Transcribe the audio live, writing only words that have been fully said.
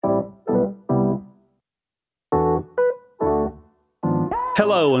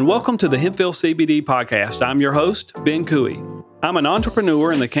Hello, and welcome to the Hempville CBD podcast. I'm your host, Ben Cooey. I'm an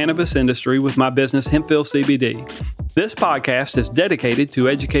entrepreneur in the cannabis industry with my business, Hempville CBD. This podcast is dedicated to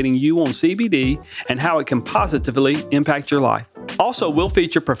educating you on CBD and how it can positively impact your life. Also, we'll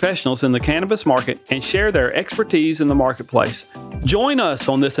feature professionals in the cannabis market and share their expertise in the marketplace. Join us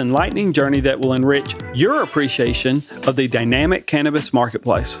on this enlightening journey that will enrich your appreciation of the dynamic cannabis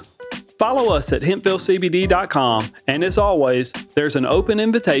marketplace. Follow us at hempvillecbd.com, and as always, there's an open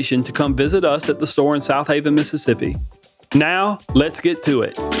invitation to come visit us at the store in South Haven, Mississippi. Now, let's get to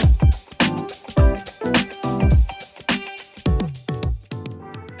it.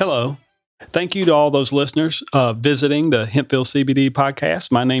 Hello. Thank you to all those listeners visiting the Hempville CBD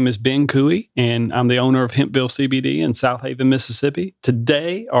podcast. My name is Ben Cooey, and I'm the owner of Hempville CBD in South Haven, Mississippi.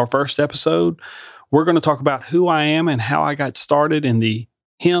 Today, our first episode, we're going to talk about who I am and how I got started in the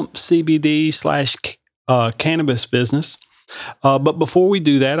hemp CBD / cannabis business. But before we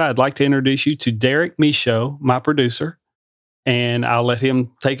do that, I'd like to introduce you to Derek Michaud, my producer, and I'll let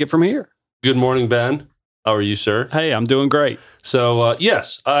him take it from here. Good morning, Ben. How are you, sir? Hey, I'm doing great. So,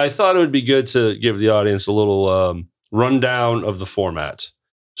 yes, I thought it would be good to give the audience a little rundown of the format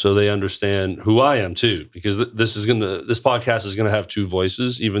so they understand who I am too, because this podcast is gonna have two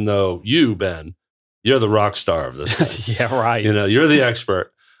voices. Even though you, Ben, you're the rock star of this thing. Yeah, right. You're the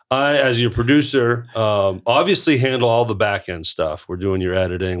expert. I, as your producer, obviously handle all the back end stuff. We're doing your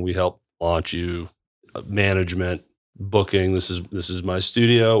editing. We help launch you, management, booking. This is my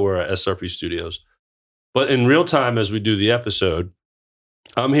studio. We're at SRP Studios. But in real time, as we do the episode,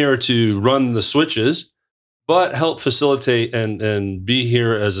 I'm here to run the switches, but help facilitate and be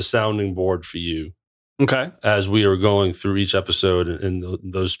here as a sounding board for you. Okay. As we are going through each episode and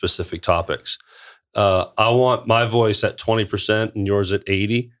those specific topics. I want my voice at 20% and yours at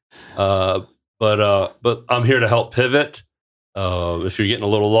 80%. But I'm here to help pivot. If you're getting a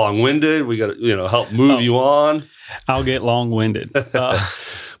little long-winded, we got to help move you on. I'll get long-winded.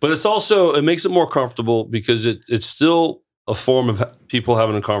 But it makes it more comfortable because it's still a form of people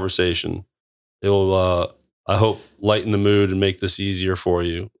having a conversation. It'll, I hope, lighten the mood and make this easier for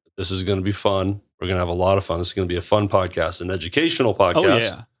you. This is going to be fun. We're going to have a lot of fun. This is going to be a fun podcast, an educational podcast. Oh,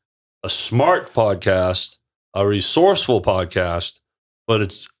 yeah. A smart podcast, a resourceful podcast, but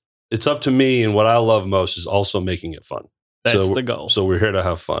it's up to me. And what I love most is also making it fun. That's the goal. So we're here to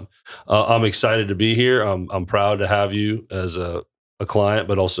have fun. I'm excited to be here. I'm proud to have you as a client,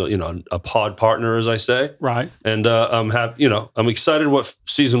 but also, a pod partner, as I say. Right. And I'm happy, I'm excited what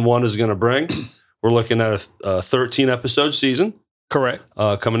season 1 is going to bring. We're looking at a 13 episode season. Correct.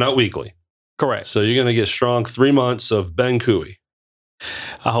 Coming out weekly. Correct. So you're going to get strong 3 months of Ben Cooey.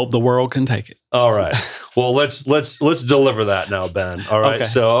 I hope the world can take it. All right. Well, let's deliver that now, Ben. All right.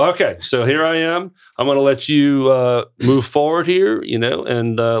 Okay. So here I am. I'm going to let you move forward here,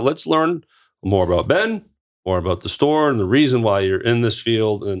 and let's learn more about Ben, more about the store and the reason why you're in this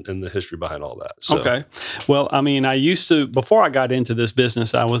field and the history behind all that. So. Okay. Well, I mean, I used to, before I got into this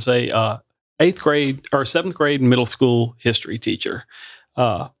business, I was a 8th grade or 7th grade middle school history teacher.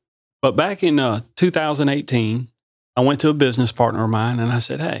 But back in 2018, I went to a business partner of mine and I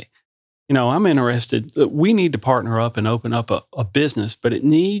said, hey, I'm interested. We need to partner up and open up a business, but it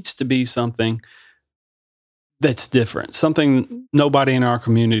needs to be something that's different, something nobody in our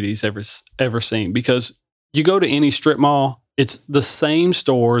community's ever seen. Because you go to any strip mall, it's the same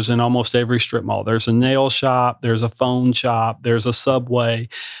stores in almost every strip mall. There's a nail shop, there's a phone shop, there's a Subway.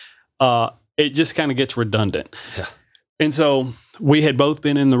 It just kind of gets redundant. Yeah. And so we had both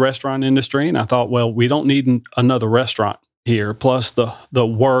been in the restaurant industry, and I thought, well, we don't need another restaurant here. Plus the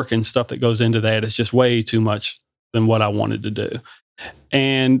work and stuff that goes into that is just way too much than what I wanted to do.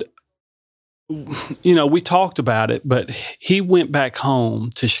 And, we talked about it, but he went back home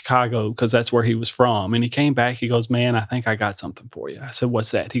to Chicago because that's where he was from. And he came back, he goes, man, I think I got something for you. I said,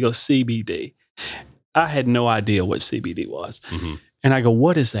 what's that? He goes, CBD. I had no idea what CBD was. Mm-hmm. And I go,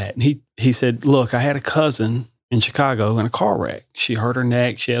 what is that? And he said, look, I had a cousin in Chicago in a car wreck. She hurt her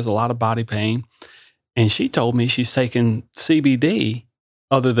neck. She has a lot of body pain. And she told me she's taking CBD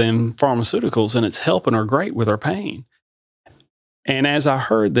other than pharmaceuticals, and it's helping her great with her pain. And as I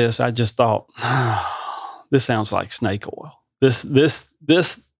heard this, I just thought, this sounds like snake oil. This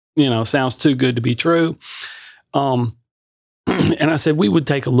sounds too good to be true. And I said, we would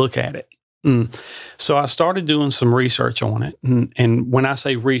take a look at it. So I started doing some research on it. And when I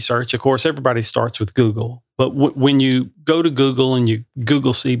say research, of course, everybody starts with Google. But when you go to Google and you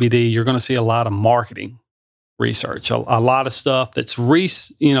Google CBD, you're going to see a lot of marketing research, a lot of stuff that's,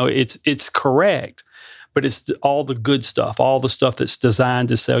 it's correct, but it's all the good stuff, all the stuff that's designed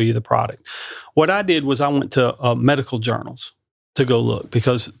to sell you the product. What I did was I went to medical journals to go look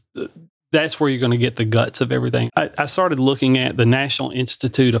because that's where you're going to get the guts of everything. I started looking at the National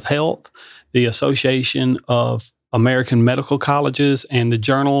Institute of Health, the Association of American Medical Colleges, and the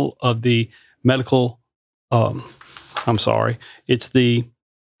Journal of the Medical, it's the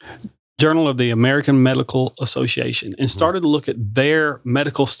Journal of the American Medical Association, and started to look at their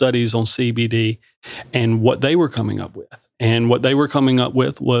medical studies on CBD and what they were coming up with. And what they were coming up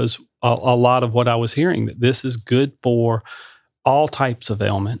with was a lot of what I was hearing, that this is good for all types of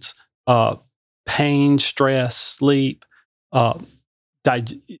ailments, pain, stress, sleep,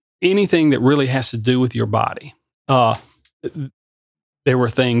 anything that really has to do with your body. There were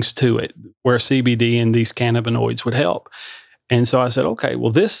things to it where CBD and these cannabinoids would help. And so I said, okay,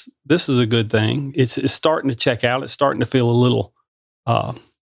 well, this is a good thing. It's starting to check out. It's starting to feel a little,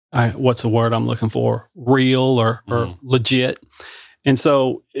 what's the word I'm looking for? Real or legit. And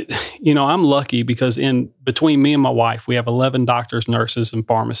so, I'm lucky because between me and my wife, we have 11 doctors, nurses, and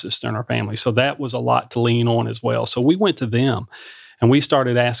pharmacists in our family. So that was a lot to lean on as well. So we went to them and we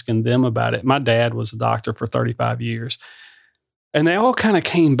started asking them about it. My dad was a doctor for 35 years. And they all kind of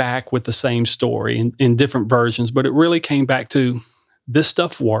came back with the same story in different versions, but it really came back to this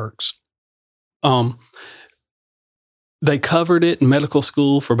stuff works. They covered it in medical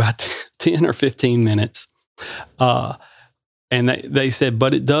school for about 10 or 15 minutes. And they said,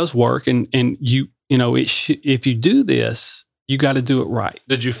 but it does work. And if you do this, you got to do it right.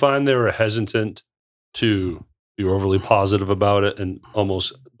 Did you find they were hesitant to be overly positive about it and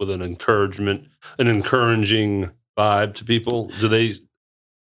almost with an encouraging vibe to people? Do they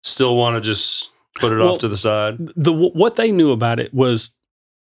still want to just put it off to the side? What they knew about it was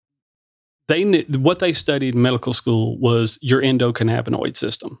what they studied in medical school was your endocannabinoid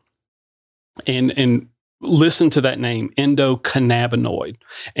system. And listen to that name, endocannabinoid.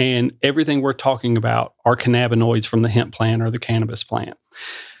 And everything we're talking about are cannabinoids from the hemp plant or the cannabis plant.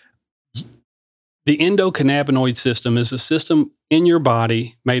 The endocannabinoid system is a system in your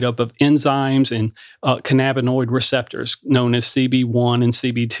body made up of enzymes and cannabinoid receptors known as CB1 and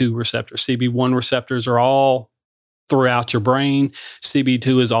CB2 receptors. CB1 receptors are all throughout your brain.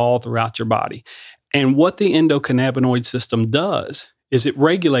 CB2 is all throughout your body. And what the endocannabinoid system does is it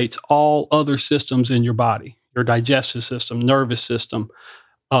regulates all other systems in your body, your digestive system, nervous system,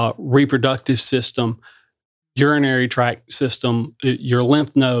 reproductive system, urinary tract system, your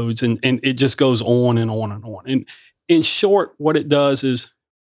lymph nodes, and it just goes on and on and on. And in short, what it does is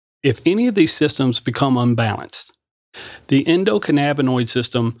if any of these systems become unbalanced, the endocannabinoid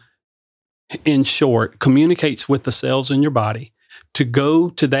system, in short, communicates with the cells in your body to go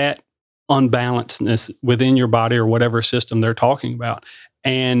to that unbalancedness within your body or whatever system they're talking about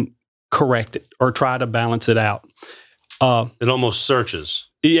and correct it or try to balance it out. It almost searches.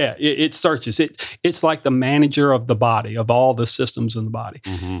 Yeah, it searches. It's like the manager of the body, of all the systems in the body.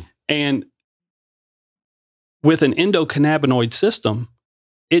 Mm-hmm. And with an endocannabinoid system,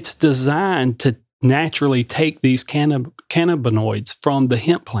 it's designed to naturally take these cannabinoids from the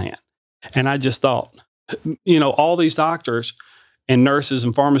hemp plant. And I just thought, all these doctors and nurses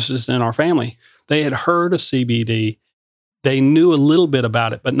and pharmacists in our family, they had heard of CBD. They knew a little bit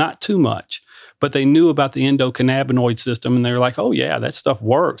about it, but not too much. But they knew about the endocannabinoid system, and they were like, oh, yeah, that stuff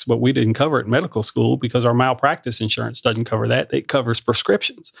works, but we didn't cover it in medical school because our malpractice insurance doesn't cover that. It covers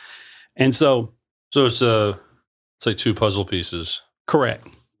prescriptions. And so it's like two puzzle pieces. Correct.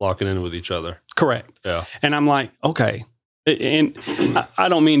 Locking in with each other. Correct. Yeah. And I'm like, okay. And I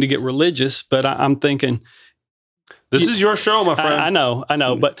don't mean to get religious, but I'm thinking, this is your show, my friend. I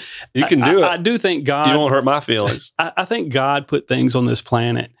know, but you can do it. I do think God. You won't hurt my feelings. I think God put things on this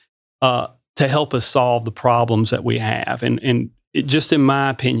planet to help us solve the problems that we have. And just in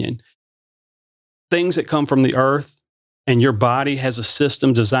my opinion, things that come from the earth and your body has a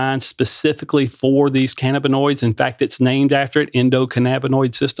system designed specifically for these cannabinoids. In fact, it's named after it,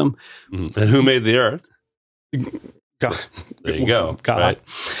 endocannabinoid system. Mm-hmm. And who made the earth? God. There you go. God. Right.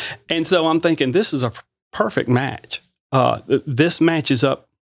 And so I'm thinking this is a perfect match. This matches up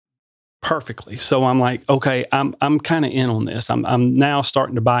perfectly. So I'm like, okay, I'm kind of in on this. I'm now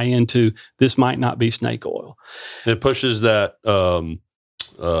starting to buy into this might not be snake oil. It pushes that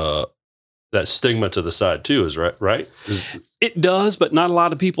that stigma to the side too, is right? It does, but not a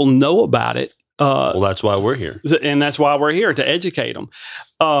lot of people know about it. Well, that's why we're here. And that's why we're here, to educate them.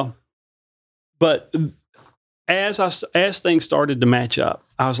 But as things started to match up,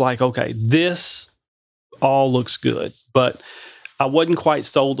 I was like, okay, this all looks good, but I wasn't quite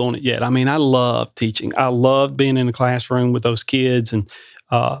sold on it yet. I mean, I love teaching. I love being in the classroom with those kids. And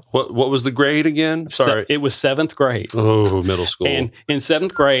what was the grade again? Sorry. It was 7th grade. Oh, middle school. And in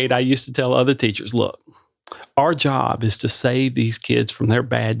 7th grade, I used to tell other teachers, look, Our job is to save these kids from their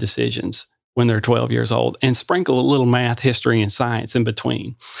bad decisions when they're 12 years old and sprinkle a little math, history, and science in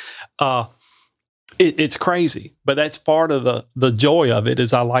between. It's crazy, but that's part of the joy of it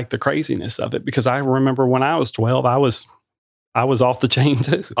is I like the craziness of it because I remember when I was 12, I was off the chain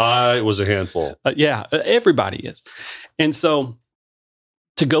too. I was a handful. Yeah, everybody is. And so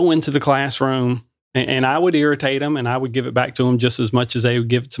to go into the classroom, and I would irritate them and I would give it back to them just as much as they would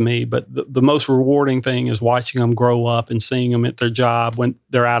give it to me. But the most rewarding thing is watching them grow up and seeing them at their job when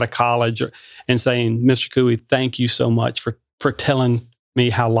they're out of college and saying, Mr. Cooey, thank you so much for telling me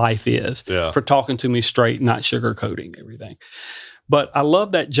how life is, for talking to me straight, not sugarcoating everything. But I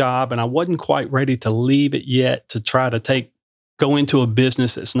love that job and I wasn't quite ready to leave it yet to try to go into a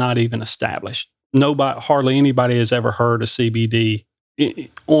business that's not even established. Hardly anybody has ever heard of CBD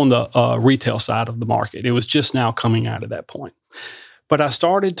on the retail side of the market. It was just now coming out at that point. But I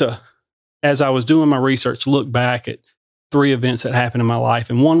started to, as I was doing my research, look back at 3 events that happened in my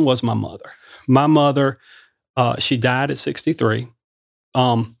life. And one was my mother. My mother, she died at 63.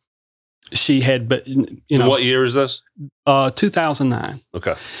 She had, what year is this? 2009.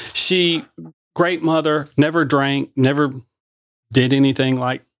 Okay. Great mother, never drank, never did anything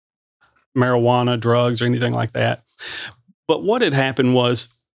like marijuana, drugs, or anything like that. But what had happened was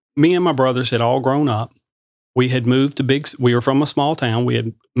me and my brothers had all grown up. We had moved to we were from a small town. We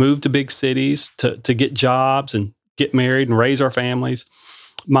had moved to big cities to get jobs and get married and raise our families.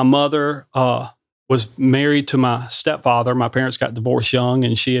 My mother was married to my stepfather. My parents got divorced young,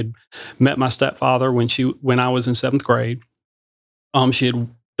 and she had met my stepfather when I was in 7th grade.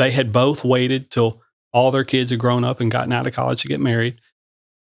 They had both waited till all their kids had grown up and gotten out of college to get married.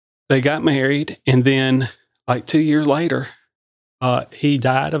 They got married, and then like 2 years later, he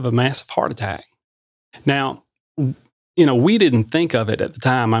died of a massive heart attack. Now, we didn't think of it at the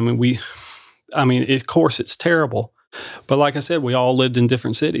time. Of course, it's terrible. But like I said, we all lived in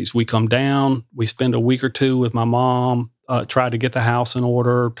different cities. We come down, we spend a week or 2 with my mom, try to get the house in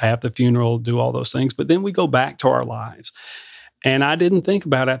order, have the funeral, do all those things. But then we go back to our lives. And I didn't think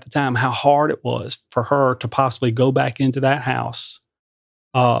about at the time how hard it was for her to possibly go back into that house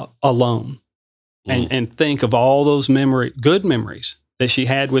alone. And think of all those good memories that she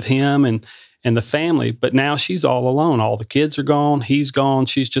had with him and the family. But now she's all alone. All the kids are gone. He's gone.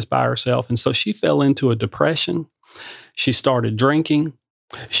 She's just by herself. And so she fell into a depression. She started drinking.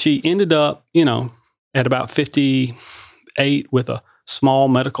 She ended up, at about 58 with a small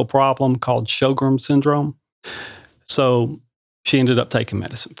medical problem called Sjogren's syndrome. So she ended up taking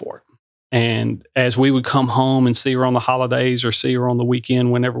medicine for it. And as we would come home and see her on the holidays or see her on the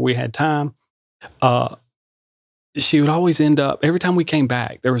weekend whenever we had time, she would always end up, every time we came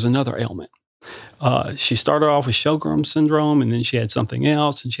back, there was another ailment. She started off with Sjogren's syndrome, and then she had something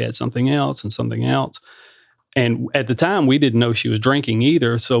else, and she had something else, and something else. And at the time, we didn't know she was drinking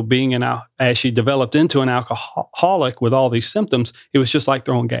either. So as she developed into an alcoholic with all these symptoms, it was just like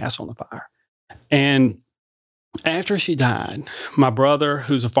throwing gas on the fire. And after she died, my brother,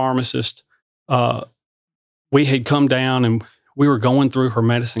 who's a pharmacist, we had come down and we were going through her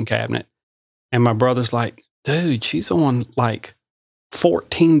medicine cabinet. And my brother's like, dude, she's on like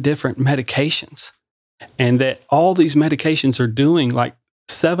 14 different medications. And that all these medications are doing, like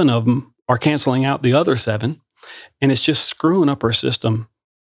 7 of them are canceling out the other 7. And it's just screwing up her system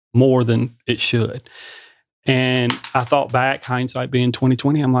more than it should. And I thought back, hindsight being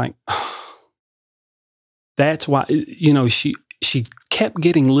 2020, I'm like, that's why, she kept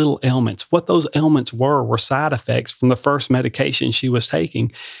getting little ailments. What those ailments were side effects from the first medication she was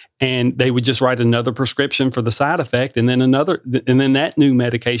taking. And they would just write another prescription for the side effect, and then that new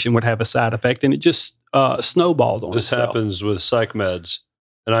medication would have a side effect, and it just snowballed on itself. This happens with psych meds,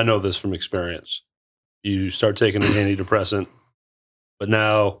 and I know this from experience. You start taking an antidepressant, but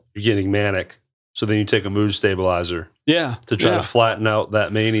now you're getting manic, so then you take a mood stabilizer to try to flatten out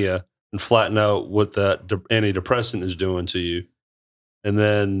that mania and flatten out what that antidepressant is doing to you.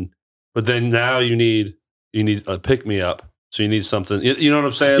 But then now you need a pick-me-up. So you need something, you know what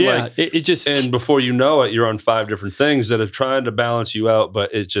I'm saying? Yeah, it just, and before you know it, you're on 5 different things that are trying to balance you out,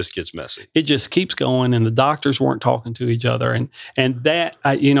 but it just gets messy. It just keeps going, and the doctors weren't talking to each other. And that,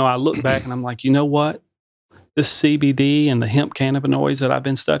 I look back and I'm like, you know what? This CBD and the hemp cannabinoids that I've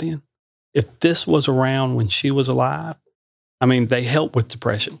been studying, if this was around when she was alive, they help with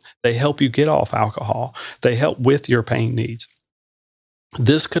depression. They help you get off alcohol. They help with your pain needs.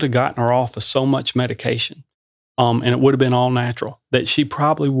 This could have gotten her off of so much medication. And it would have been all natural, that she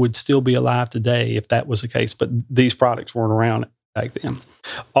probably would still be alive today if that was the case. But these products weren't around back then.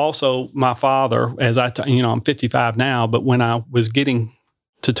 Also, my father, I'm 55 now, but when I was getting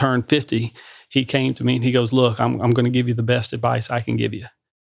to turn 50, he came to me and he goes, look, I'm going to give you the best advice I can give you.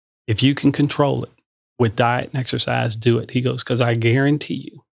 If you can control it with diet and exercise, do it. He goes, because I guarantee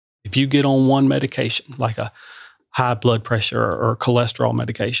you, if you get on one medication, like a high blood pressure or cholesterol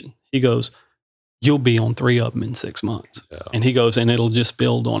medication, he goes, you'll be on 3 of them in 6 months. Yeah. And he goes, and it'll just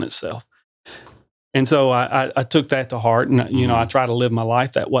build on itself. And so I took that to heart, and I try to live my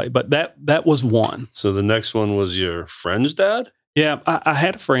life that way. But that was one. So the next one was your friend's dad? Yeah, I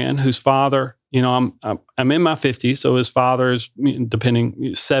had a friend whose father, I'm in my 50s, so his father is,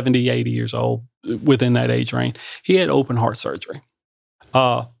 depending, 70, 80 years old, within that age range. He had open heart surgery.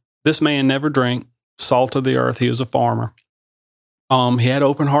 This man never drank, salt of the earth. He was a farmer. He had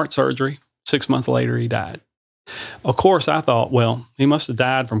open heart surgery. 6 months later, he died. Of course, I thought, well, he must have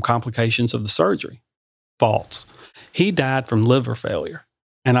died from complications of the surgery. False. He died from liver failure.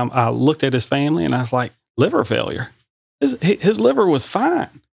 And I looked at his family and I was like, liver failure? His liver was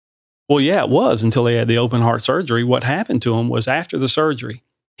fine. Well, yeah, it was until he had the open heart surgery. What happened to him was after the surgery,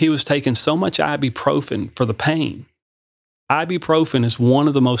 he was taking so much ibuprofen for the pain. Ibuprofen is one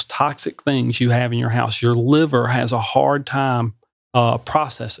of the most toxic things you have in your house. Your liver has a hard time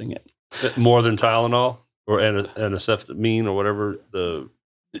processing it. More than Tylenol or anacetamine or whatever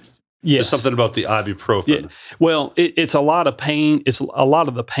Yes. There's something about the ibuprofen. Yeah. Well, it's a lot of pain. It's a lot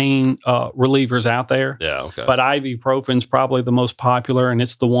of the pain relievers out there. Yeah, okay. But ibuprofen's probably the most popular, and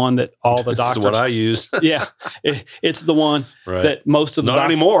it's the one that all the doctors. It's what I use. Yeah, it's the one that most of the not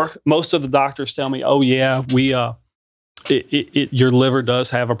anymore. Most of the doctors tell me, "Oh yeah, we your liver does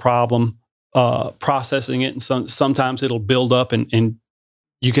have a problem processing it, and sometimes it'll build up and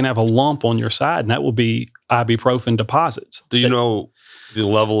you can have a lump on your side, and that will be ibuprofen deposits." Do you know the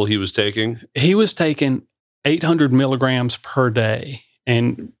level he was taking? He was taking 800 milligrams per day.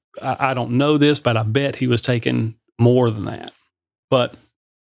 And I don't know this, but I bet he was taking more than that. But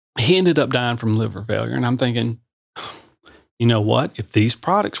he ended up dying from liver failure. And I'm thinking, you know what? If these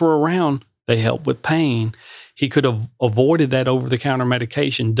products were around, they help with pain. He could have avoided that over-the-counter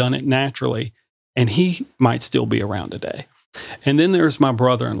medication, done it naturally, and he might still be around today. And then there's my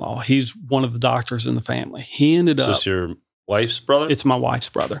brother-in-law. He's one of the doctors in the family. He ended up... Is this your wife's brother? It's my wife's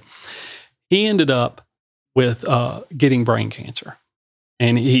brother. He ended up with getting brain cancer,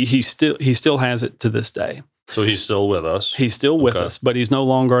 and he still has it to this day. So he's still with us. He's still with us, but he's no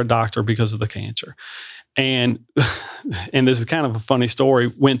longer a doctor because of the cancer. And this is kind of a funny story.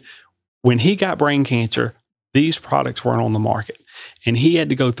 When he got brain cancer, these products weren't on the market, and he had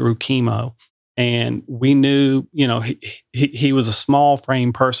to go through chemo. And we knew, he was a small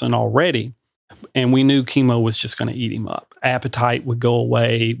frame person already. And we knew chemo was just going to eat him up. Appetite would go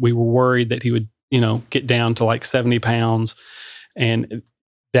away. We were worried that he would, get down to like 70 pounds. And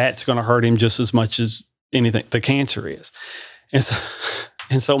that's going to hurt him just as much as anything the cancer is.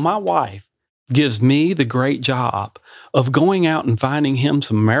 And so my wife gives me the great job of going out and finding him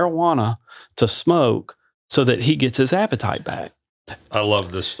some marijuana to smoke so that he gets his appetite back. I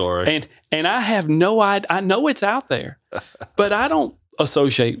love this story. And I have no idea. I know it's out there, but I don't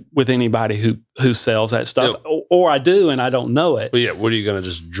associate with anybody who sells that stuff, or I do and I don't know it. Well, yeah, what are you going to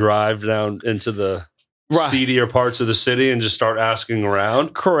just drive down into the seedier parts of the city and just start asking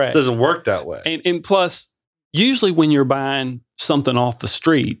around? Correct. It doesn't work that way. And plus, usually when you're buying something off the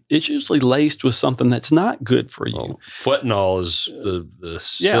street, it's usually laced with something that's not good for you. Well, fentanyl is the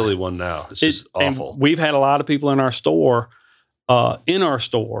silly one now. It's just awful. And we've had a lot of people in our store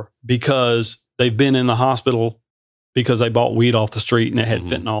because they've been in the hospital because they bought weed off the street and it had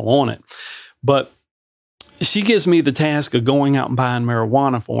fentanyl on it. But she gives me the task of going out and buying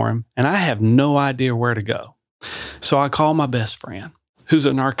marijuana for him, and I have no idea where to go. So I call my best friend, who's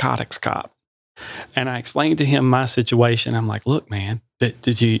a narcotics cop, and I explained to him my situation. I'm like, look, man,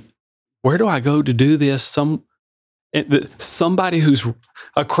 where do I go to do this? Somebody who's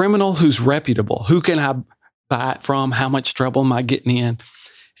a criminal who's reputable. Who can I buy it from? How much trouble am I getting in?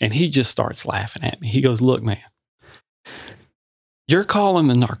 And he just starts laughing at me. He goes, look, man, you're calling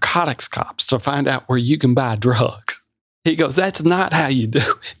the narcotics cops to find out where you can buy drugs. He goes, that's not how you do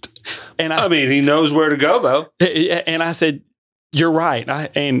it. And I mean, he knows where to go, though. And I said, you're right.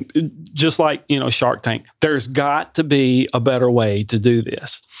 And just like, Shark Tank, there's got to be a better way to do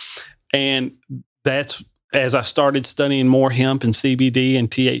this. And that's, as I started studying more hemp and CBD and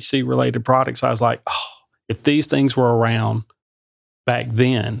THC related products, I was like, if these things were around back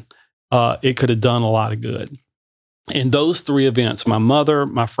then, it could have done a lot of good. And those 3 events, my mother,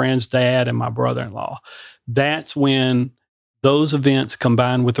 my friend's dad, and my brother-in-law, that's when those events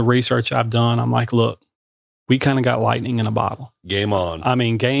combined with the research I've done, I'm like, look, we kind of got lightning in a bottle. Game on. I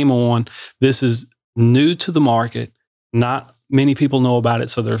mean, game on. This is new to the market. Not many people know about it.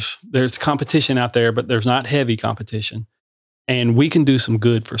 So there's competition out there, but there's not heavy competition. And we can do some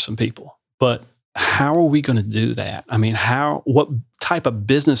good for some people. But how are we going to do that? I mean, what type of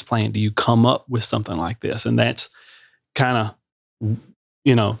business plan do you come up with something like this? And that's kind of,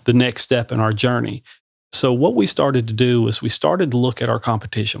 the next step in our journey. So what we started to do is we started to look at our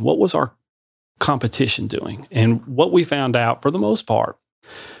competition. What was our competition doing? And what we found out, for the most part,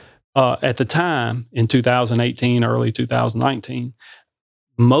 at the time in 2018, early 2019,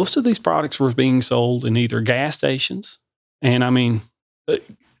 most of these products were being sold in either gas stations. And I mean,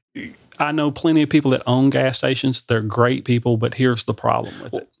 I know plenty of people that own gas stations. They're great people, but here's the problem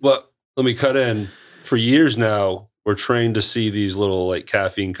with it. Well, let me cut in. For years now, we're trained to see these little like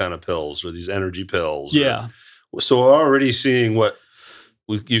caffeine kind of pills or these energy pills. Yeah. So we're already seeing what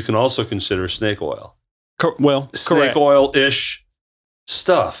you can also consider snake oil. Snake oil-ish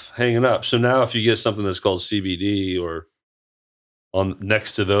stuff hanging up. So now if you get something that's called CBD or on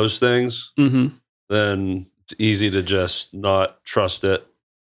next to those things, then it's easy to just not trust it.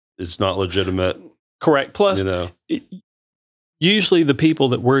 It's not legitimate. Correct. Plus, usually the people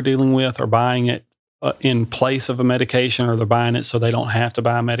that we're dealing with are buying it in place of a medication, or they're buying it so they don't have to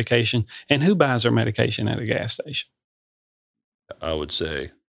buy a medication. And who buys their medication at a gas station? I would say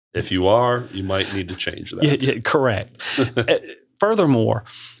if you are, you might need to change that. Yeah, correct. Furthermore,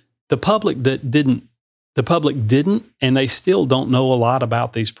 the public didn't, and they still don't know a lot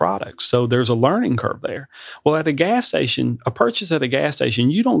about these products. So there's a learning curve there. Well, at a gas station, a purchase at a gas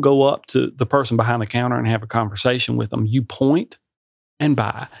station, you don't go up to the person behind the counter and have a conversation with them. You point and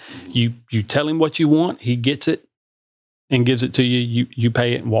buy. You tell him what you want. He gets it and gives it to you. You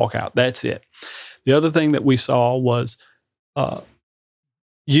pay it and walk out. That's it. The other thing that we saw was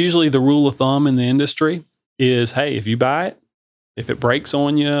usually the rule of thumb in the industry is, hey, if you buy it, if it breaks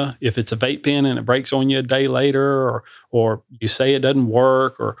on you, if it's a vape pen and it breaks on you a day later, or you say it doesn't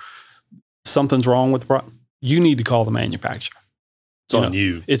work, or something's wrong with the product, you need to call the manufacturer. It's on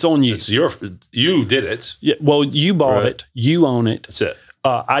you. It's on you. You did it. Yeah. Well, you bought it. You own it. That's it.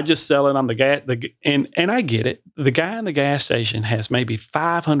 I just sell it on and I get it. The guy in the gas station has maybe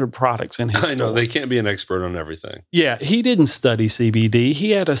 500 products in his store. I know they can't be an expert on everything. Yeah, he didn't study CBD.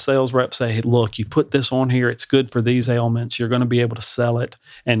 He had a sales rep say, hey, look, you put this on here. It's good for these ailments. You're going to be able to sell it.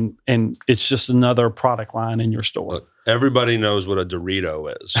 And it's just another product line in your store. Look, everybody knows what a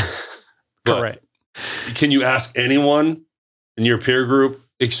Dorito is. Correct. Can you ask anyone in your peer group,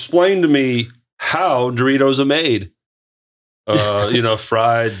 explain to me how Doritos are made?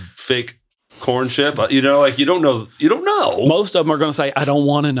 Fried fake corn chip. You don't know. You don't know. Most of them are going to say, I don't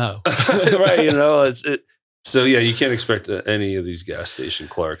want to know. Right. So yeah, you can't expect any of these gas station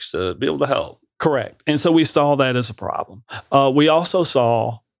clerks to be able to help. Correct. And so we saw that as a problem. We also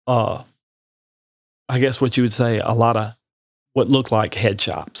saw, I guess what you would say, a lot of what looked like head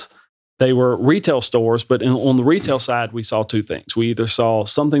shops. They were retail stores, but on the retail side, we saw two things. We either saw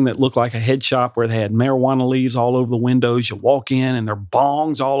something that looked like a head shop where they had marijuana leaves all over the windows. You walk in and there are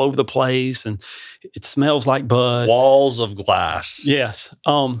bongs all over the place and it smells like bud. Walls of glass. Yes.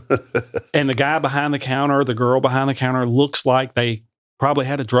 And the guy behind the counter, the girl behind the counter looks like they probably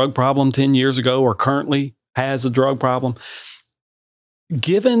had a drug problem 10 years ago or currently has a drug problem.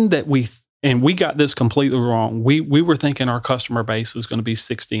 Given that we got this completely wrong, we were thinking our customer base was going to be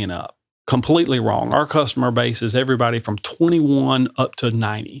 60 and up. Completely wrong. Our customer base is everybody from 21 up to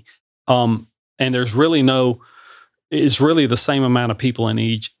 90. And there's really it's really the same amount of people in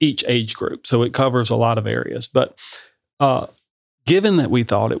each age group. So it covers a lot of areas. But given that we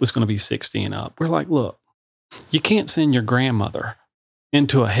thought it was going to be 60 and up, we're like, look, you can't send your grandmother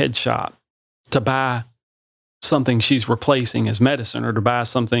into a head shop to buy something she's replacing as medicine or to buy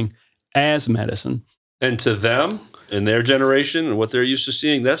something as medicine. And to them, in their generation and what they're used to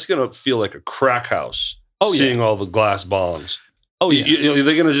seeing, that's going to feel like a crack house. Seeing all the glass bongs. Oh, yeah. They're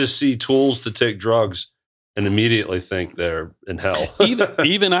going to just see tools to take drugs and immediately think they're in hell.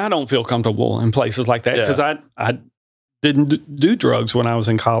 even I don't feel comfortable in places like that because I didn't do drugs when I was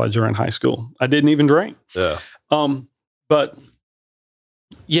in college or in high school. I didn't even drink. Yeah. But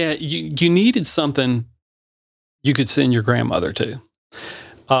yeah, you needed something you could send your grandmother to.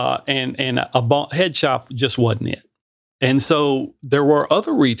 And a head shop just wasn't it. And so there were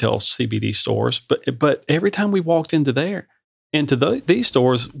other retail CBD stores, but every time we walked into these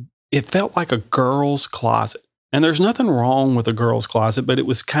stores, it felt like a girl's closet. And there's nothing wrong with a girl's closet, but it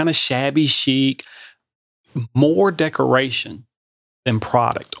was kind of shabby chic, more decoration than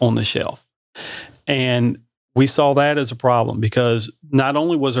product on the shelf. And we saw that as a problem because not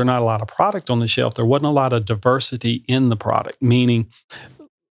only was there not a lot of product on the shelf, there wasn't a lot of diversity in the product, meaning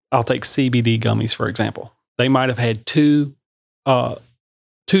I'll take CBD gummies, for example. They might have had 2 uh,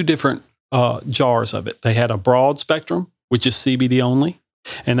 two different jars of it. They had a broad spectrum, which is CBD only,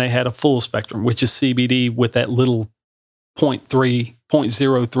 and they had a full spectrum, which is CBD with that little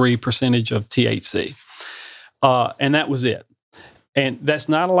 0.03 percentage of THC. And that was it. And that's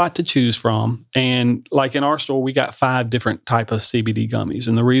not a lot to choose from. And like in our store, we got 5 different type of CBD gummies.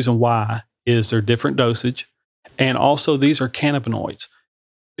 And the reason why is they're different dosage. And also these are cannabinoids.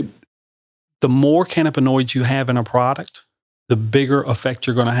 The more cannabinoids you have in a product, the bigger effect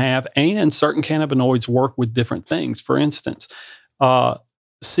you're going to have. And certain cannabinoids work with different things. For instance,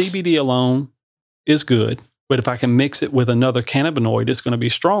 CBD alone is good, but if I can mix it with another cannabinoid, it's going to be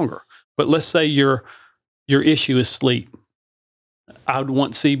stronger. But let's say your issue is sleep. I would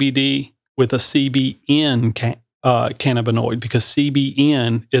want CBD with a CBN cannabinoid, because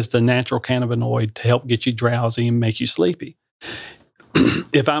CBN is the natural cannabinoid to help get you drowsy and make you sleepy.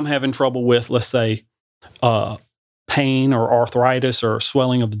 If I'm having trouble with, let's say, pain or arthritis or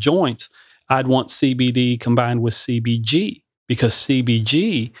swelling of the joints, I'd want CBD combined with CBG, because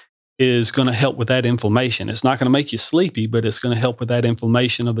CBG is going to help with that inflammation. It's not going to make you sleepy, but it's going to help with that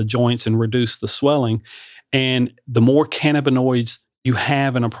inflammation of the joints and reduce the swelling. And the more cannabinoids you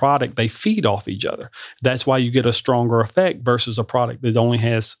have in a product, they feed off each other. That's why you get a stronger effect versus a product that only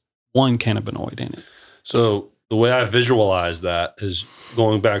has one cannabinoid in it. So the way I visualize that is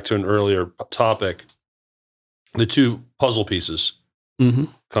going back to an earlier topic, the two puzzle pieces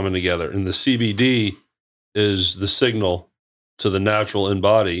coming together. And the CBD is the signal to the natural in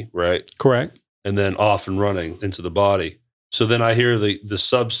body, right? Correct. And then off and running into the body. So then I hear the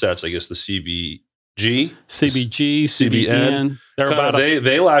subsets, I guess the CBG, CBN.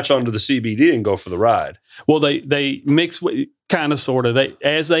 They latch onto the CBD and go for the ride. Well, they mix with kind of sort of.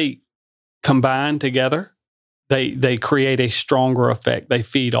 As they combine together, they create a stronger effect. They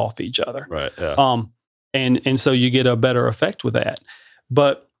feed off each other. Right. Yeah. And so you get a better effect with that.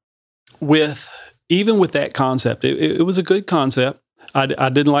 But even with that concept, it was a good concept. I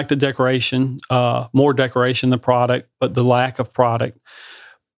didn't like the decoration, more decoration than product, but the lack of product.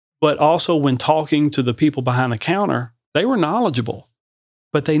 But also when talking to the people behind the counter, they were knowledgeable,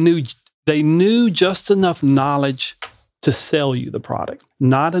 but they knew just enough knowledge to sell you the product,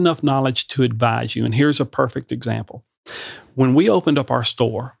 not enough knowledge to advise you. And here's a perfect example. When we opened up our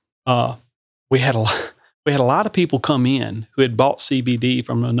store, we had a lot of people come in who had bought CBD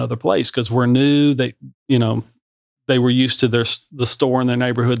from another place because we're new. They were used to the store in their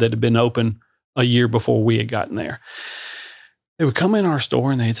neighborhood that had been open a year before we had gotten there. They would come in our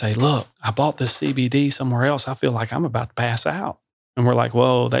store and they'd say, "Look, I bought this CBD somewhere else. I feel like I'm about to pass out." And we're like,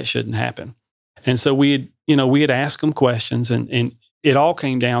 "Whoa, that shouldn't happen." And so we had asked them questions, and it all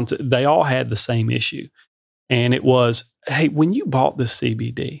came down to, they all had the same issue. And it was, "Hey, when you bought this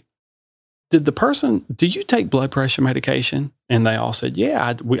CBD, do you take blood pressure medication?" And they all said,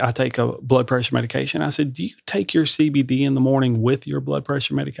 "Yeah, I take a blood pressure medication." I said, "Do you take your CBD in the morning with your blood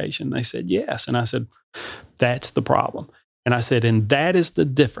pressure medication?" They said, "Yes." And I said, "That's the problem." And I said, "And that is the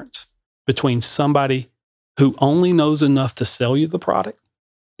difference between somebody who only knows enough to sell you the product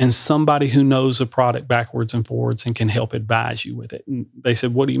and somebody who knows the product backwards and forwards and can help advise you with it." And they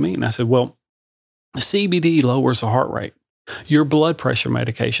said, "What do you mean?" I said, "Well, CBD lowers the heart rate. Your blood pressure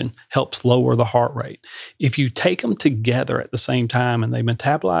medication helps lower the heart rate. If you take them together at the same time and they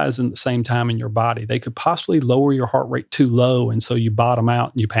metabolize at the same time in your body, they could possibly lower your heart rate too low, and so you bottom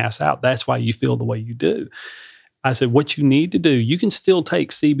out and you pass out. That's why you feel the way you do." I said, "What you need to do, you can still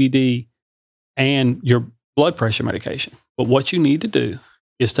take CBD and your blood pressure medication, but what you need to do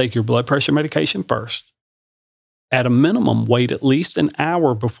is take your blood pressure medication first. At a minimum, wait at least an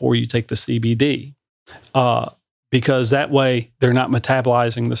hour before you take the CBD, because that way they're not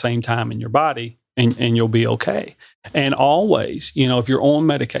metabolizing the same time in your body, and you'll be okay." And always, if you're on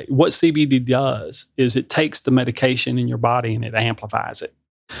medication, what CBD does is it takes the medication in your body and it amplifies it.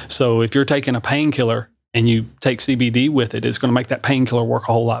 So if you're taking a painkiller and you take CBD with it, it's going to make that painkiller work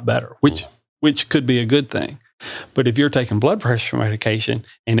a whole lot better, which could be a good thing. But if you're taking blood pressure medication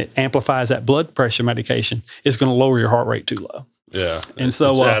and it amplifies that blood pressure medication, it's going to lower your heart rate too low. Yeah. And so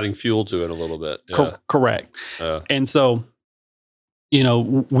it's adding fuel to it a little bit. Yeah. Correct. And so,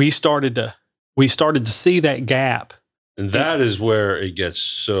 we started to see that gap. And that is where it gets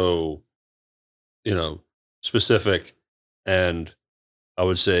so, specific. And I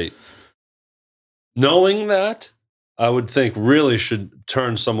would say, knowing that, I would think really should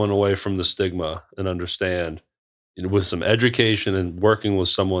turn someone away from the stigma and understand, with some education and working with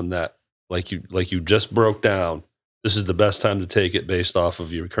someone that, like you just broke down, this is the best time to take it based off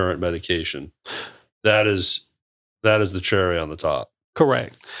of your current medication. That is the cherry on the top.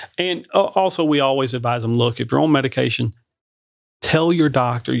 Correct. And also we always advise them, look, if you're on medication, tell your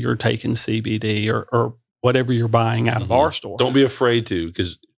doctor you're taking CBD or whatever you're buying out of our store. Don't be afraid to,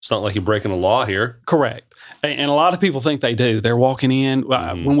 because it's not like you're breaking a law here. Correct. And a lot of people think they do. They're walking in.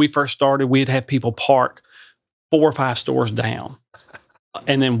 When we first started, we'd have people park 4 or 5 stores down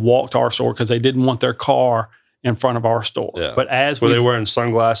and then walk to our store because they didn't want their car in front of our store. Yeah. But as were they wearing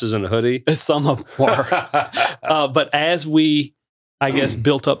sunglasses and a hoodie? Some of them were. But as we, I guess,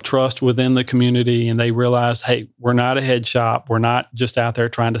 built up trust within the community and they realized, hey, we're not a head shop. We're not just out there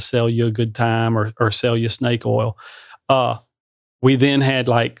trying to sell you a good time or sell you snake oil. We then had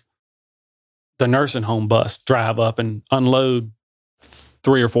like the nursing home bus drive up and unload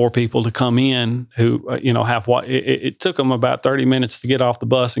 3 or 4 people to come in who, have what it took them about 30 minutes to get off the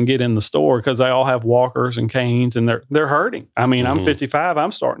bus and get in the store because they all have walkers and canes and they're hurting. I mean, I'm 55,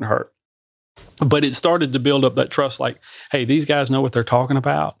 I'm starting to hurt. But it started to build up that trust like, hey, these guys know what they're talking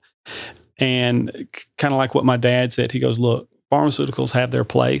about. And kind of like what my dad said, he goes, look, pharmaceuticals have their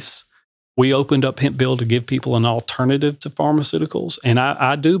place. We opened up Hempville to give people an alternative to pharmaceuticals. And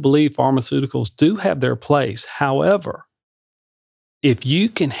I do believe pharmaceuticals do have their place. However, if you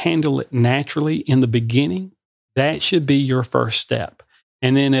can handle it naturally in the beginning, that should be your first step.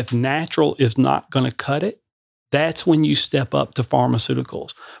 And then if natural is not going to cut it, that's when you step up to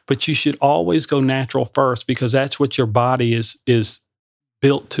pharmaceuticals. But you should always go natural first because that's what your body is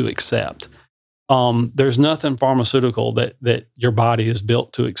built to accept. There's nothing pharmaceutical that your body is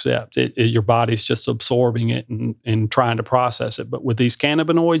built to accept. Your body's just absorbing it and trying to process it. But with these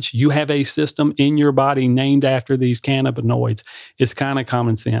cannabinoids, you have a system in your body named after these cannabinoids. It's kind of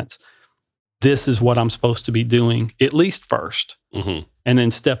common sense. This is what I'm supposed to be doing, at least first, and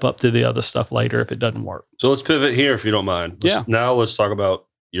then step up to the other stuff later if it doesn't work. So let's pivot here, if you don't mind. Yeah. Now let's talk about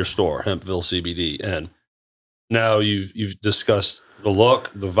your store, Hempville CBD. And now you've discussed the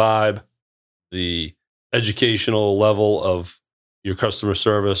look, the vibe, the educational level of your customer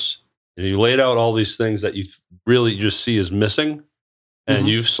service. And you laid out all these things that you really just see as missing, and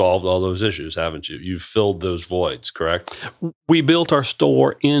you've solved all those issues, haven't you? You've filled those voids, correct? We built our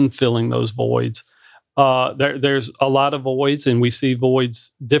store in filling those voids. There's a lot of voids, and we see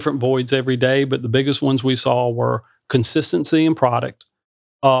different voids every day, but the biggest ones we saw were consistency in product,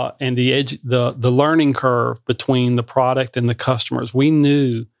 and the learning curve between the product and the customers. We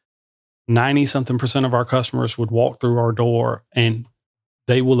knew 90-something% of our customers would walk through our door and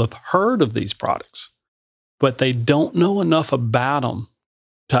they will have heard of these products, but they don't know enough about them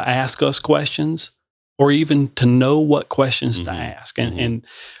to ask us questions or even to know what questions to ask. And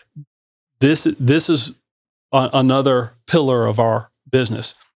this is another pillar of our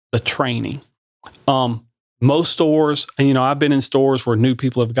business, the training. Most stores, and I've been in stores where new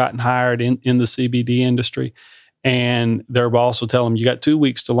people have gotten hired in the CBD industry, and they're also telling them, you got 2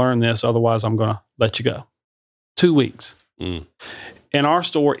 weeks to learn this, otherwise I'm going to let you go. 2 weeks. In our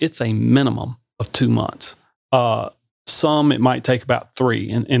store, it's a minimum of 2 months. Some, it might take about 3.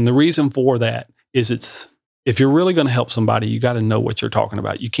 And the reason for that is if you're really going to help somebody, you got to know what you're talking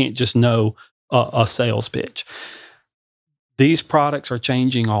about. You can't just know a sales pitch. These products are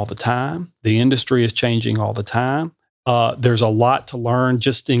changing all the time. The industry is changing all the time. There's a lot to learn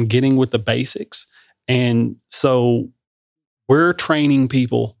just in getting with the basics. And so we're training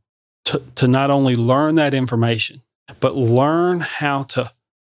people to not only learn that information, but learn how to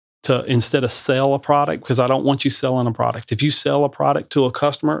instead of sell a product, because I don't want you selling a product. If you sell a product to a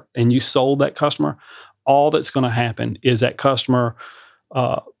customer and you sold that customer, all that's going to happen is that customer,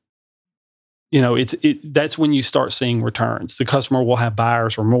 that's when you start seeing returns. The customer will have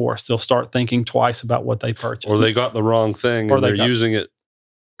buyer's remorse. They'll start thinking twice about what they purchased. Or they got the wrong thing, or they're using it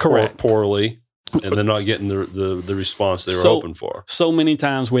poorly, and they're not getting the response they were hoping for. So many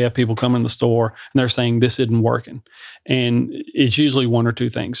times we have people come in the store and they're saying this isn't working. And it's usually one or two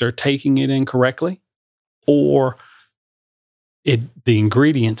things. They're taking it incorrectly, or the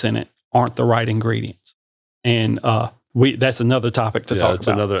ingredients in it aren't the right ingredients. And that's another topic to talk about. That's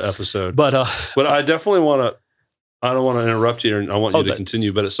another episode. But I definitely want to, I don't want to interrupt you, and I want you to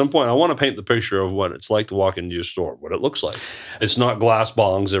continue. But at some point, I want to paint the picture of what it's like to walk into your store, what it looks like. It's not glass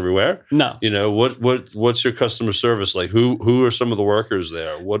bongs everywhere. No. What's your customer service like? Who are some of the workers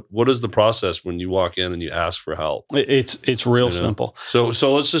there? What is the process when you walk in and you ask for help? It's real simple. So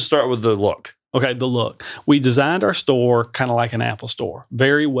let's just start with the look. Okay, the look. We designed our store kind of like an Apple store,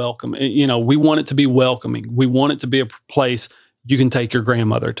 very welcome. We want it to be welcoming. We want it to be a place you can take your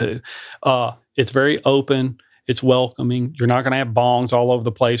grandmother to. It's very open. It's welcoming. You're not going to have bongs all over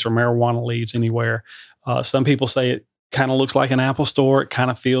the place or marijuana leaves anywhere. Some people say it kind of looks like an Apple store. It kind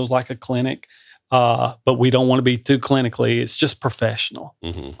of feels like a clinic, but we don't want to be too clinically. It's just professional.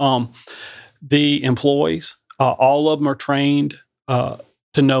 The employees, all of them are trained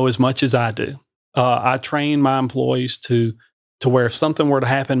to know as much as I do. I train my employees to where if something were to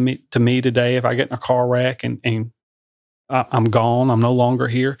happen to me today, if I get in a car wreck and I'm gone, I'm no longer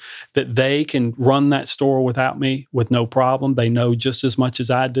here, that they can run that store without me with no problem. They know just as much as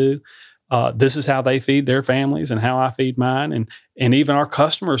I do. This is how they feed their families and how I feed mine. And even our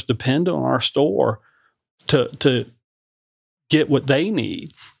customers depend on our store to get what they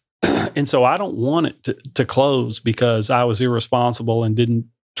need. And so I don't want it to close because I was irresponsible and didn't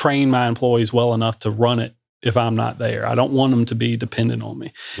train my employees well enough to run it if I'm not there. I don't want them to be dependent on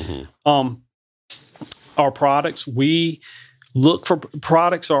me. Mm-hmm. Our products, we look for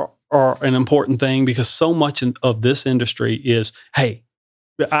products are an important thing because so much of this industry is, hey,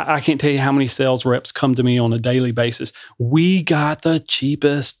 I can't tell you how many sales reps come to me on a daily basis. We got the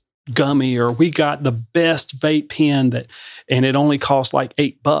cheapest gummy, or we got the best vape pen and it only costs like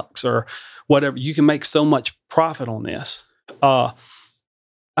 $8 or whatever. You can make so much profit on this. I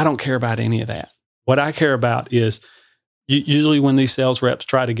don't care about any of that. What I care about is usually when these sales reps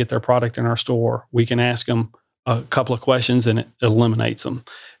try to get their product in our store, we can ask them a couple of questions and it eliminates them.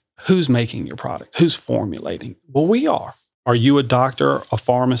 Who's making your product? Who's formulating? Well, we are. Are you a doctor, a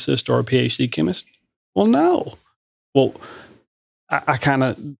pharmacist, or a PhD chemist? Well, no. Well, I kind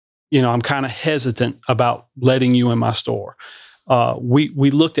of, I'm kind of hesitant about letting you in my store. We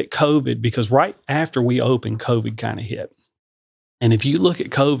looked at COVID because right after we opened, COVID kind of hit. And if you look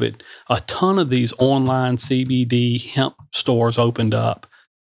at COVID, a ton of these online CBD hemp stores opened up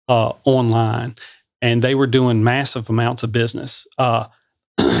online, and they were doing massive amounts of business.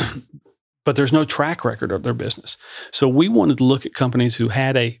 But there's no track record of their business. So we wanted to look at companies who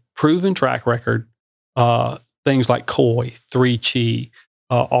had a proven track record, things like Koi, 3Chi,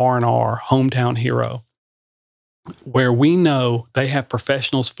 R&R, Hometown Hero, where we know they have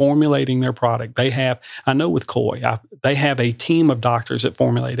professionals formulating their product. I know with Koi, they have a team of doctors that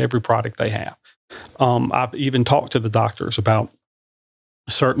formulate every product they have. I've even talked to the doctors about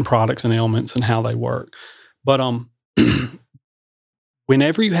certain products and ailments and how they work. But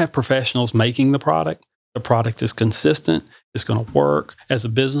whenever you have professionals making the product is consistent, it's going to work. As a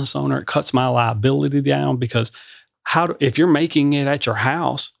business owner, it cuts my liability down because if you're making it at your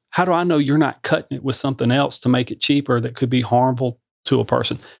house, how do I know you're not cutting it with something else to make it cheaper that could be harmful to a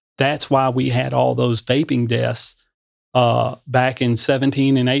person? That's why we had all those vaping deaths back in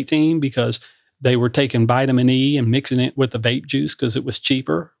 17 and 18 because they were taking vitamin E and mixing it with the vape juice because it was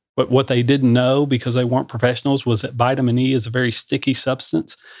cheaper. But what they didn't know because they weren't professionals was that vitamin E is a very sticky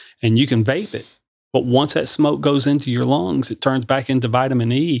substance and you can vape it. But once that smoke goes into your lungs, it turns back into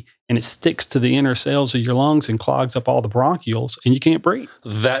vitamin E and it sticks to the inner cells of your lungs and clogs up all the bronchioles and you can't breathe.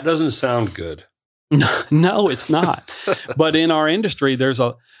 That doesn't sound good. No, it's not. But in our industry, there's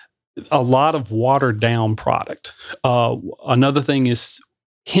a lot of watered down product. Another thing is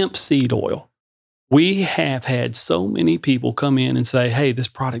hemp seed oil. We have had so many people come in and say, hey, this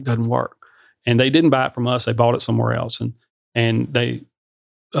product doesn't work. And they didn't buy it from us. They bought it somewhere else. And they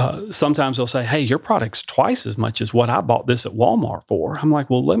sometimes they'll say, hey, your product's twice as much as what I bought this at Walmart for. I'm like,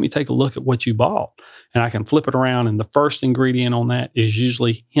 well, let me take a look at what you bought. And I can flip it around. And the first ingredient on that is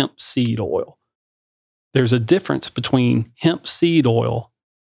usually hemp seed oil. There's a difference between hemp seed oil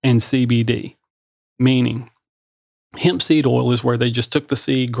and CBD, meaning hemp seed oil is where they just took the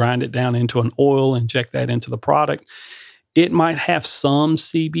seed, grind it down into an oil, inject that into the product. It might have some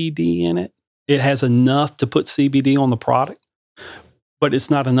CBD in it. It has enough to put CBD on the product, but it's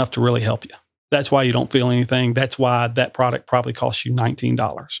not enough to really help you. That's why you don't feel anything. That's why that product probably costs you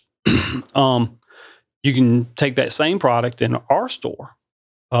 $19. You can take that same product in our store,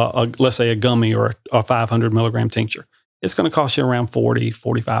 let's say a gummy or a 500 milligram tincture. It's going to cost you around $40,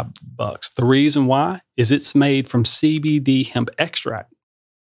 $45. The reason why is it's made from CBD hemp extract.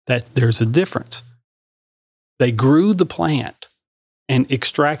 There's a difference. They grew the plant and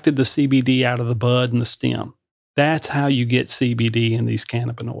extracted the CBD out of the bud and the stem. That's how you get CBD in these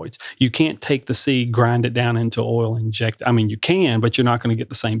cannabinoids. You can't take the seed, grind it down into oil, inject. I mean, you can, but you're not going to get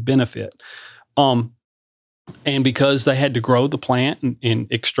the same benefit. And because they had to grow the plant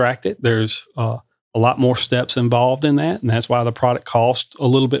and extract it, there's a lot more steps involved in that, and that's why the product costs a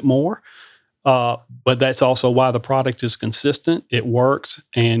little bit more. But that's also why the product is consistent, it works,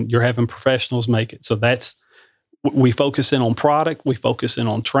 and you're having professionals make it. So we focus in on product, we focus in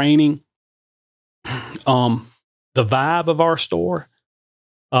on training. The vibe of our store,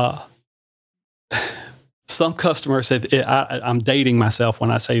 some customers have, I'm dating myself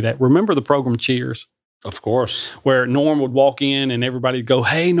when I say that. Remember the program Cheers? Of course. Where Norm would walk in and everybody would go,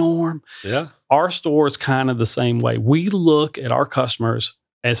 hey, Norm. Yeah. Our store is kind of the same way. We look at our customers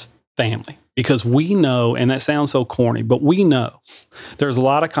as family. because we know, and that sounds so corny, but we know there's a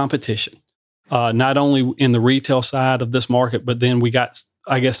lot of competition, not only in the retail side of this market, but then we got,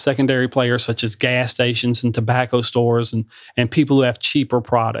 I guess, secondary players such as gas stations and tobacco stores and people who have cheaper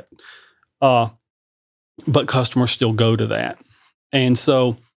product. But customers still go to that. And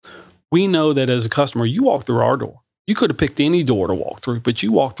so we know that as a customer, you walk through our door. You could have picked any door to walk through, but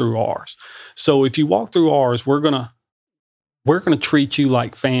you walk through ours. So if you walk through ours, we're gonna treat you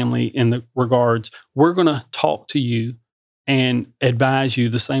like family in the regards. We're gonna talk to you and advise you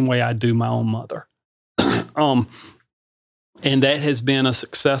the same way I do my own mother. And that has been a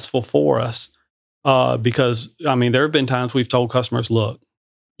successful for us because, I mean, there have been times we've told customers, look,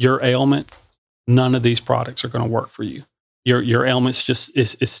 your ailment, none of these products are going to work for you. Your ailment's just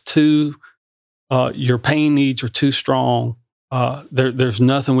is too. Your pain needs are too strong. There's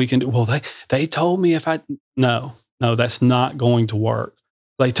nothing we can do. Well, they told me if I no, that's not going to work.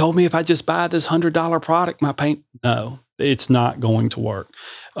 They told me if I just buy this $100 product, my pain. No, it's not going to work.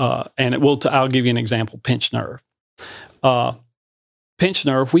 And it will. I'll give you an example. Pinched nerve. Pinched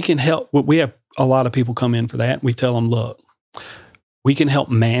nerve. We can help. We have a lot of people come in for that. We tell them, look, we can help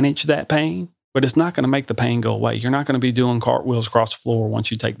manage that pain, but it's not going to make the pain go away. You're not going to be doing cartwheels across the floor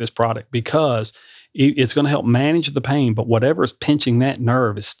once you take this product because it's going to help manage the pain, but whatever is pinching that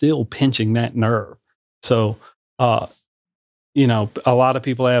nerve is still pinching that nerve. So, you know, a lot of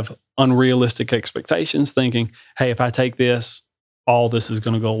people have unrealistic expectations thinking, hey, if I take this, all this is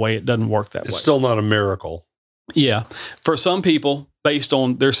going to go away. It doesn't work that way. It's still not a miracle. Yeah. For some people, based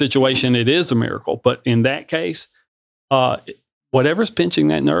on their situation, it is a miracle. But in that case, whatever's pinching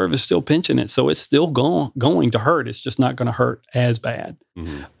that nerve is still pinching it. So it's still going to hurt. It's just not going to hurt as bad.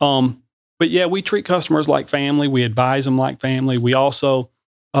 Mm-hmm. But yeah, we treat customers like family. We advise them like family. We also,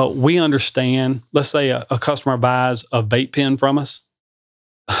 we understand, let's say a customer buys a vape pen from us.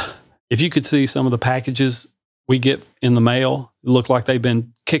 If you could see some of the packages we get in the mail, look like they've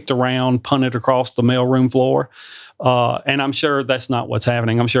been kicked around, punted across the mailroom floor. And I'm sure that's not what's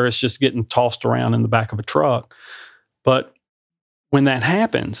happening. I'm sure it's just getting tossed around in the back of a truck. But when that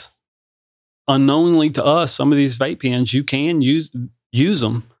happens, unknowingly to us, some of these vape pens, you can use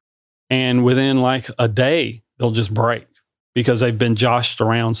them, and within like a day, they'll just break because they've been joshed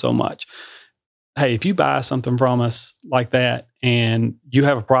around so much. Hey, if you buy something from us like that and you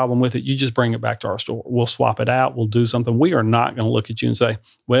have a problem with it, you just bring it back to our store. We'll swap it out. We'll do something. We are not going to look at you and say,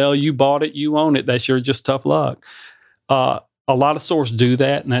 well, you bought it, you own it. That's your just tough luck. A lot of stores do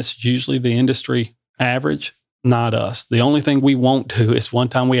that, and that's usually the industry average. Not us. The only thing we won't do is one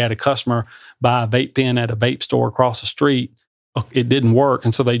time we had a customer buy a vape pen at a vape store across the street. It didn't work.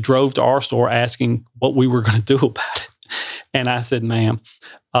 And so they drove to our store asking what we were going to do about it. And I said, ma'am,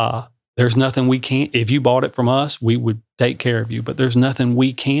 there's nothing we can't. If you bought it from us, we would take care of you. But there's nothing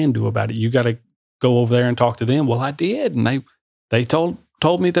we can do about it. You got to go over there and talk to them. Well, I did. And they told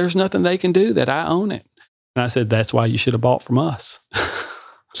me there's nothing they can do, that I own it. And I said, that's why you should have bought from us.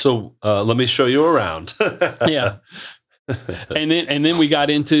 So let me show you around. Yeah. And then we got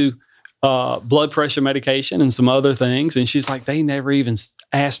into blood pressure medication and some other things. And she's like, they never even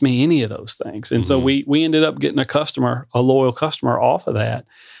asked me any of those things. And so we ended up getting a loyal customer off of that.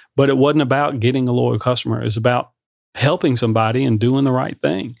 But it wasn't about getting a loyal customer. It was about helping somebody and doing the right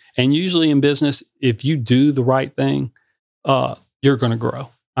thing. And usually in business, if you do the right thing, you're going to grow.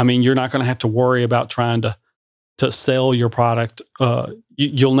 I mean, you're not going to have to worry about trying to sell your product.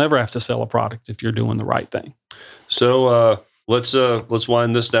 You'll never have to sell a product if you're doing the right thing. So let's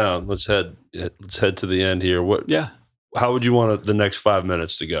wind this down. Let's head to the end here. How would you want the next 5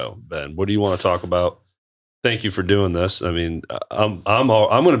 minutes to go, Ben? What do you want to talk about? Thank you for doing this. I mean, I'm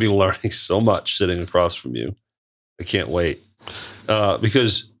going to be learning so much sitting across from you. I can't wait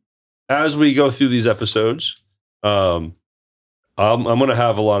because as we go through these episodes, I'm going to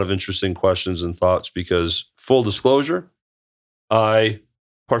have a lot of interesting questions and thoughts because, full disclosure, I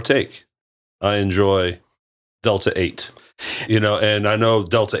partake. I enjoy Delta 8, and I know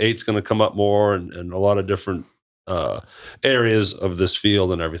Delta 8 is going to come up more and a lot of different areas of this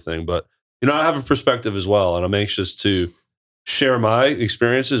field and everything. But, I have a perspective as well, and I'm anxious to share my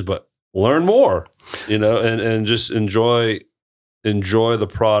experiences, but learn more, and just enjoy the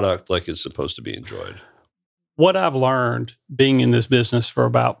product like it's supposed to be enjoyed. What I've learned being in this business for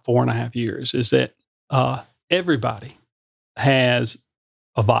about 4.5 years is that everybody has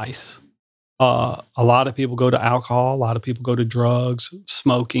a vice. A lot of people go to alcohol. A lot of people go to drugs,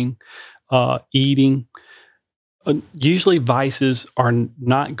 smoking, eating. Usually vices are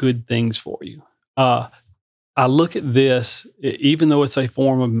not good things for you. I look at this, even though it's a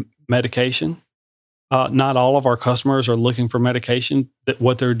form of medication, Not all of our customers are looking for medication. That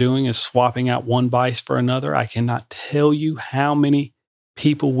what they're doing is swapping out one vice for another. I cannot tell you how many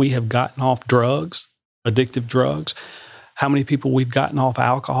people we have gotten off drugs, addictive drugs, how many people we've gotten off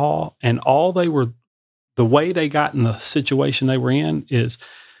alcohol, and the way they got in the situation they were in is,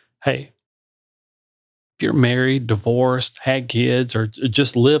 hey, if you're married, divorced, had kids, or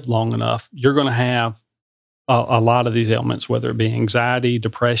just lived long enough, you're going to have a lot of these ailments, whether it be anxiety,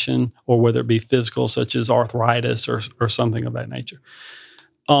 depression, or whether it be physical, such as arthritis or something of that nature.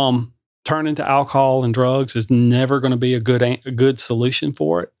 Turning to alcohol and drugs is never going to be a good solution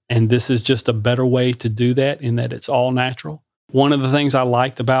for it. And this is just a better way to do that in that it's all natural. One of the things I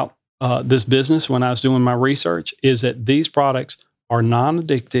liked about this business when I was doing my research is that these products are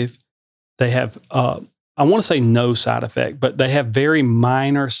non-addictive. They have, I want to say no side effect, but they have very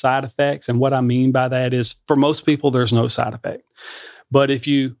minor side effects. And what I mean by that is for most people, there's no side effect. But if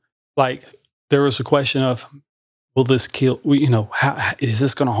you, like, there was a question of, will this kill, how is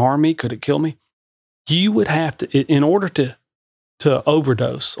this going to harm me? Could it kill me? You would have to, in order to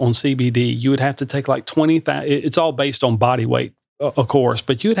overdose on CBD, you would have to take like 20,000, it's all based on body weight, of course,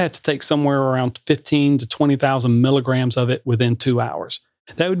 but you would have to take somewhere around 15 to 20,000 milligrams of it within 2 hours.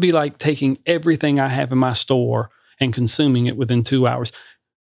 That would be like taking everything I have in my store and consuming it within 2 hours.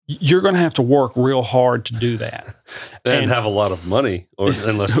 You're going to have to work real hard to do that, and have a lot of money, or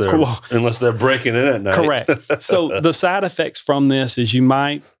unless they're breaking in at night. Correct. So the side effects from this is you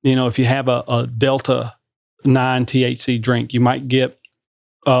might, if you have a Delta 9 THC drink, you might get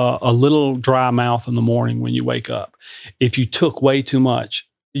a little dry mouth in the morning when you wake up. If you took way too much,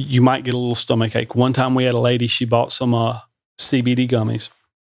 you might get a little stomach ache. One time we had a lady, she bought some CBD gummies.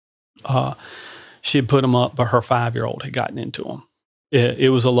 She had put them up, but her 5-year-old had gotten into them.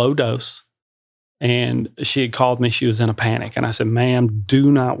 It was a low dose, and she had called me. She was in a panic, and I said, "Ma'am,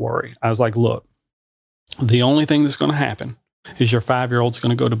 do not worry." I was like, "Look, the only thing that's going to happen is your 5-year-old's going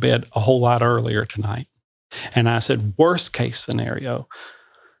to go to bed a whole lot earlier tonight." And I said, worst case scenario,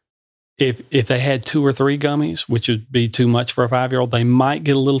 if they had 2 or 3 gummies, which would be too much for a 5-year-old, they might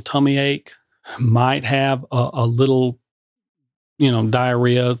get a little tummy ache, might have a little,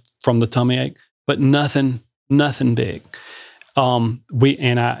 diarrhea from the tummy ache, but nothing big.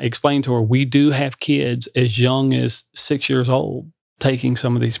 And I explained to her, we do have kids as young as 6 years old taking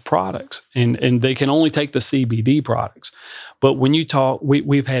some of these products, and they can only take the CBD products. But when you talk,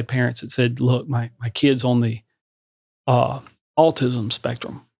 we've had parents that said, look, my kid's on the autism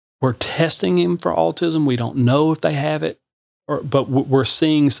spectrum. We're testing him for autism. We don't know if they have it, but we're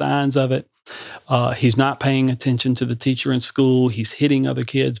seeing signs of it. He's not paying attention to the teacher in school. He's hitting other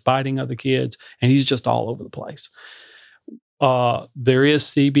kids, biting other kids, and he's just all over the place. There is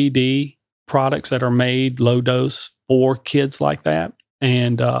CBD products that are made low dose for kids like that.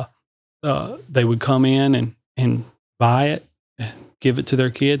 And they would come in and buy it and give it to their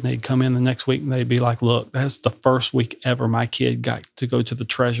kid. And they'd come in the next week and they'd be like, look, that's the first week ever my kid got to go to the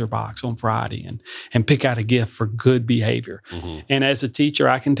treasure box on Friday and pick out a gift for good behavior. Mm-hmm. And as a teacher,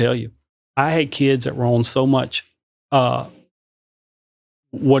 I can tell you, I had kids that were on so much,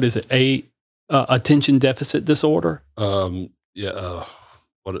 attention deficit disorder. Ritalin.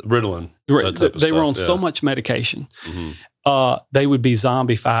 They were on so much medication. Mm-hmm. They would be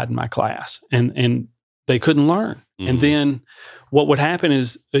zombified in my class, and they couldn't learn. Mm-hmm. And then what would happen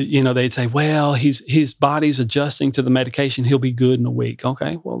is, they'd say, well, his body's adjusting to the medication. He'll be good in a week.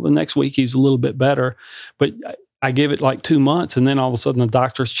 Okay. Well, the next week he's a little bit better, but I give it like 2 months, and then all of a sudden the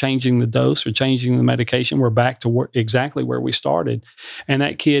doctor's changing the dose or changing the medication. We're back to exactly where we started. And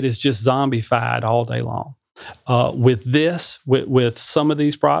that kid is just zombified all day long. With some of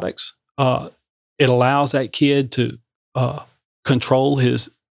these products, it allows that kid to control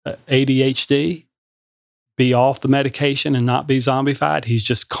his ADHD, be off the medication and not be zombified. He's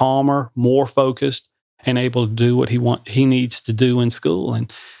just calmer, more focused, and able to do what he needs to do in school.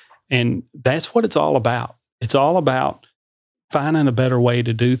 And that's what it's all about. It's all about finding a better way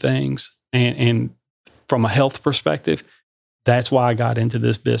to do things. And from a health perspective, that's why I got into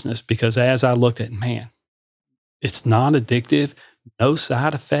this business, because as I looked at, man, it's non-addictive, no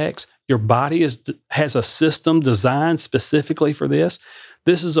side effects. Your body has a system designed specifically for this.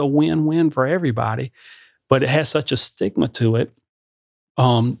 This is a win-win for everybody, but it has such a stigma to it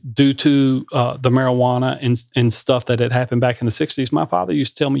due to the marijuana and stuff that had happened back in the 60s. My father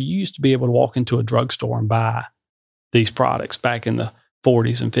used to tell me, you used to be able to walk into a drugstore and buy these products back in the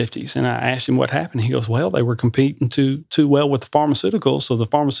 40s and 50s. And I asked him what happened. He goes, well, they were competing too well with the pharmaceuticals. So the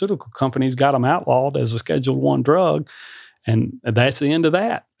pharmaceutical companies got them outlawed as a Schedule I drug. And that's the end of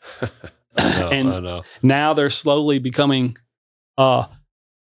that. I know. Now they're slowly becoming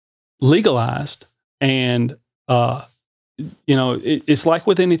legalized. And, it's like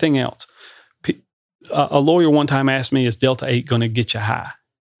with anything else. A lawyer one time asked me, is Delta 8 going to get you high?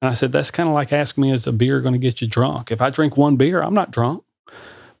 And I said, that's kind of like asking me, is a beer going to get you drunk? If I drink one beer, I'm not drunk.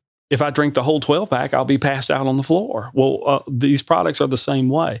 If I drink the whole 12-pack, I'll be passed out on the floor. Well, these products are the same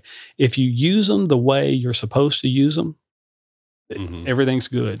way. If you use them the way you're supposed to use them, everything's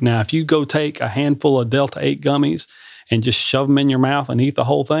good. Now, if you go take a handful of Delta 8 gummies and just shove them in your mouth and eat the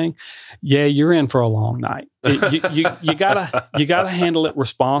whole thing, yeah, you're in for a long night. You gotta handle it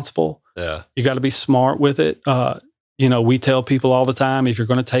responsible. Yeah, you got to be smart with it. We tell people all the time, if you're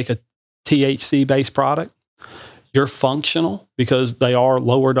going to take a THC-based product, you're functional because they are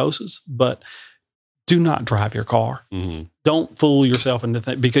lower doses, but do not drive your car. Mm-hmm. Don't fool yourself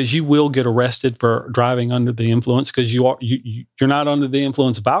into because you will get arrested for driving under the influence, because you're not under the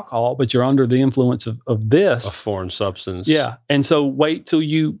influence of alcohol, but you're under the influence of this. A foreign substance. Yeah. And so wait till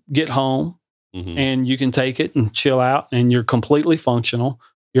you get home and you can take it and chill out and you're completely functional.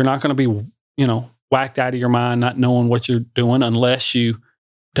 You're not going to be, whacked out of your mind, not knowing what you're doing unless you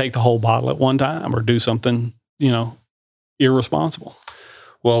take the whole bottle at one time or do something, irresponsible.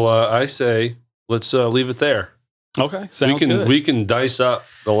 Well, I say, let's leave it there. Okay. Sounds good. We can dice up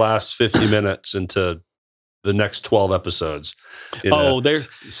the last 50 minutes into the next 12 episodes. There's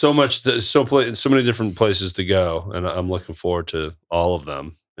so much, so many different places to go. And I'm looking forward to all of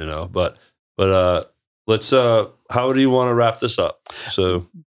them, but let's, how do you want to wrap this up? So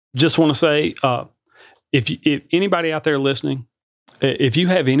just want to say, if anybody out there listening, if you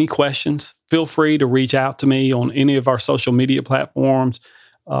have any questions, feel free to reach out to me on any of our social media platforms.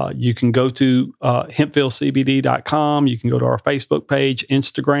 You can go to hempvillecbd.com. You can go to our Facebook page,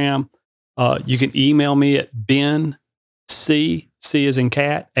 Instagram. You can email me at Ben, C as in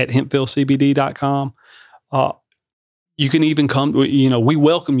cat, at hempvillecbd.com. You can even come, we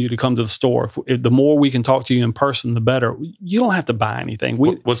welcome you to come to the store. If the more we can talk to you in person, the better. You don't have to buy anything.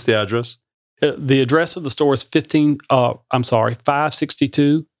 What's the address? The address of the store is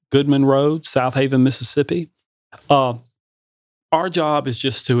 562 Goodman Road, South Haven, Mississippi. Our job is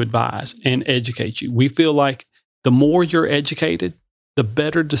just to advise and educate you. We feel like the more you're educated, the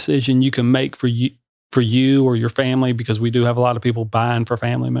better decision you can make for you or your family, because we do have a lot of people buying for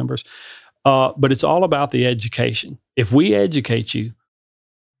family members. But it's all about the education. If we educate you,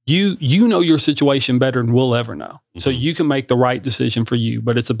 you know your situation better than we'll ever know. So you can make the right decision for you.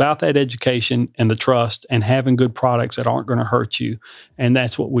 But it's about that education and the trust and having good products that aren't going to hurt you. And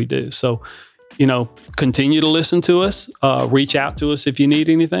that's what we do. So, continue to listen to us. Reach out to us if you need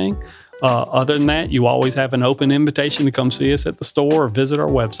anything. Other than that, you always have an open invitation to come see us at the store or visit our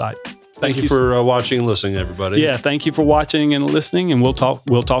website. Thank you for watching and listening, everybody. Yeah, thank you for watching and listening, and we'll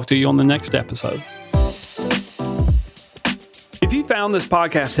talk to you on the next episode. If you found this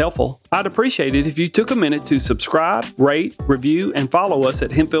podcast helpful, I'd appreciate it if you took a minute to subscribe, rate, review, and follow us at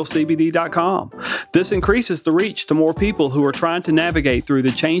hempvillecbd.com. This increases the reach to more people who are trying to navigate through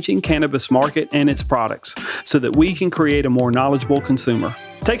the changing cannabis market and its products so that we can create a more knowledgeable consumer.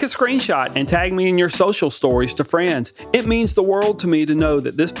 Take a screenshot and tag me in your social stories to friends. It means the world to me to know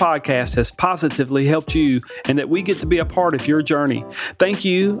that this podcast has positively helped you and that we get to be a part of your journey. Thank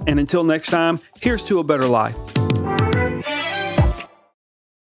you, and until next time, here's to a better life.